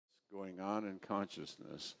going on in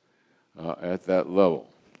consciousness at that level.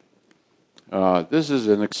 This is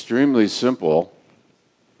an extremely simple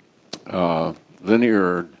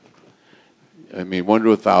linear, 1 to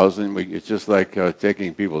 1,000, it's just like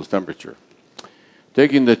taking people's temperature.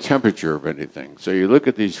 Taking the temperature of anything. So you look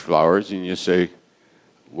at these flowers and you say,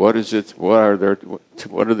 what is it? What are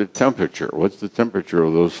the temperature? What's the temperature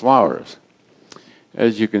of those flowers?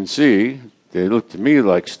 As you can see, they look to me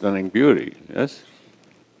like stunning beauty. Yes.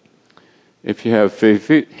 If you have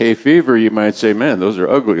hay fever, you might say, "Man, those are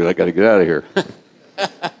ugly. I got to get out of here."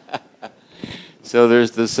 So there's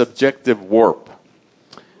the subjective warp.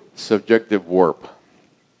 Subjective warp.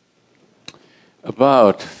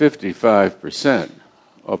 About 55%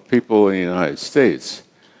 of people in the United States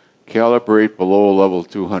calibrate below level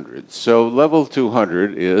 200. So level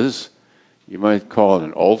 200 is, you might call it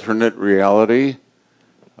an alternate reality.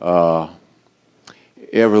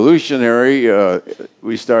 Evolutionary,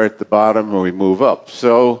 we start at the bottom and we move up.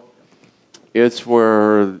 So it's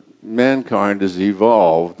where mankind has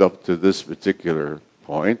evolved up to this particular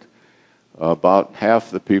point. About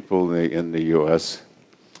half the people in the U.S.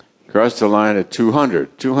 cross the line at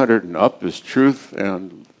 200. 200 and up is truth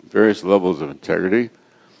and various levels of integrity.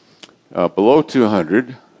 Below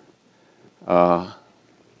 200 are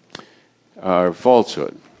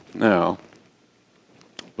falsehood. Now,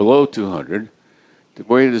 below 200, the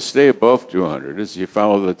way to stay above 200 is you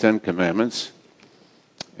follow the 10 Commandments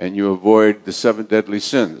and you avoid the 7 deadly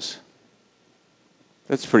sins.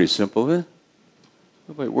 That's pretty simple, isn't it?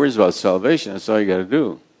 Nobody worries about salvation. That's all you got to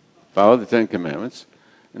do. Follow the 10 Commandments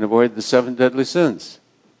and avoid the 7 deadly sins.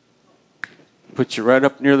 Puts you right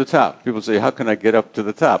up near the top. People say, how can I get up to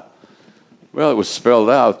the top? Well, it was spelled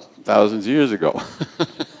out thousands of years ago.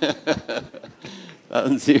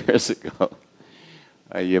 Thousands of years ago.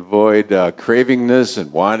 You avoid cravingness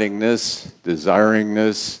and wantingness,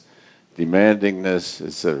 desiringness, demandingness,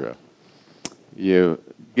 etc. You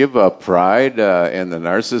give up pride and the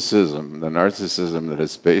narcissism that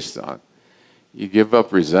it's based on. You give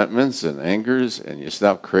up resentments and angers, and you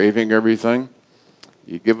stop craving everything.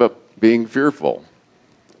 You give up being fearful.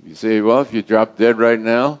 You say, well, if you drop dead right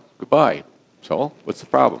now, goodbye. So, what's the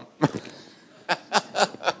problem?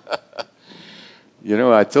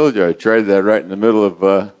 I told you I tried that right in the middle of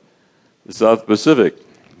the South Pacific.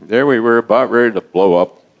 There we were about ready to blow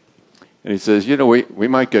up. And he says, we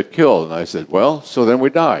might get killed. And I said, well, so then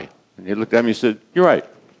we die. And he looked at me and said, you're right.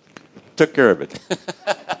 Took care of it.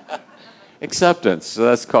 Acceptance. So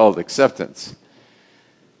that's called acceptance.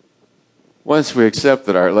 Once we accept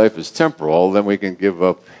that our life is temporal, then we can give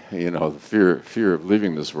up, the fear of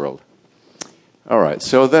leaving this world. All right,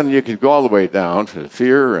 so then you can go all the way down to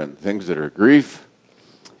fear and things that are grief,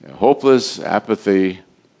 hopeless, apathy,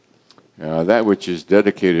 that which is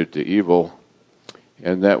dedicated to evil,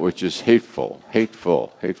 and that which is hateful.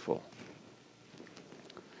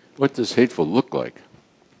 What does hateful look like?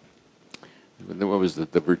 What was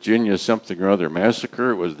the Virginia something or other massacre?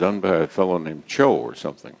 It was done by a fellow named Cho or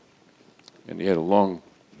something. And he had a long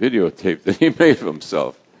videotape that he made of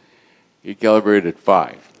himself. He calibrated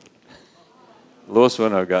 5. Lowest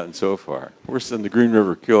one I've gotten so far. Worse than the Green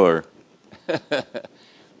River Killer.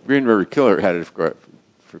 Green River Killer had it for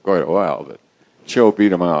quite a while, but Cho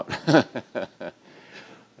beat him out.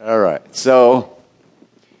 All right. So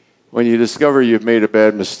when you discover you've made a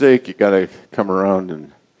bad mistake, you got to come around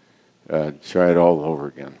and try it all over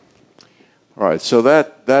again. All right. So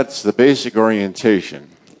that's the basic orientation.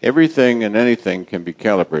 Everything and anything can be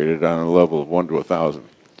calibrated on a level of 1 to 1,000.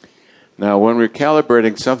 Now, when we're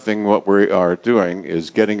calibrating something, what we are doing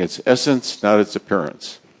is getting its essence, not its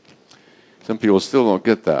appearance. Some people still don't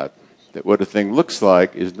get that what a thing looks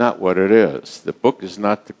like is not what it is. The book is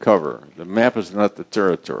not the cover. The map is not the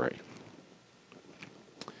territory.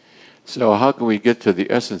 So how can we get to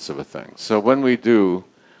the essence of a thing? So when we do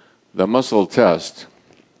the muscle test,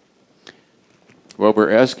 what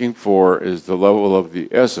we're asking for is the level of the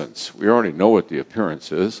essence. We already know what the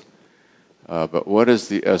appearance is. But what is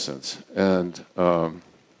the essence? And the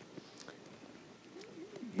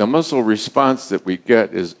muscle response that we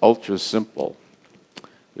get is ultra simple.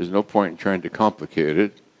 There's no point in trying to complicate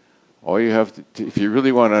it. All you have to, if you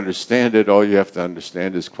really want to understand it, all you have to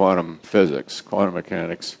understand is quantum physics, quantum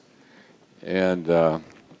mechanics, and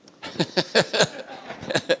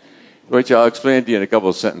which I'll explain to you in a couple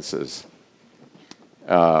of sentences.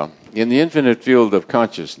 In the infinite field of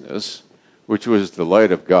consciousness, which was the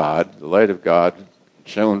light of God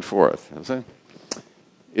shone forth.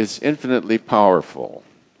 It's infinitely powerful.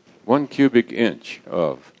 1 cubic inch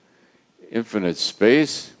of infinite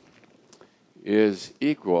space is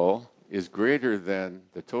greater than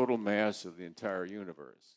the total mass of the entire universe.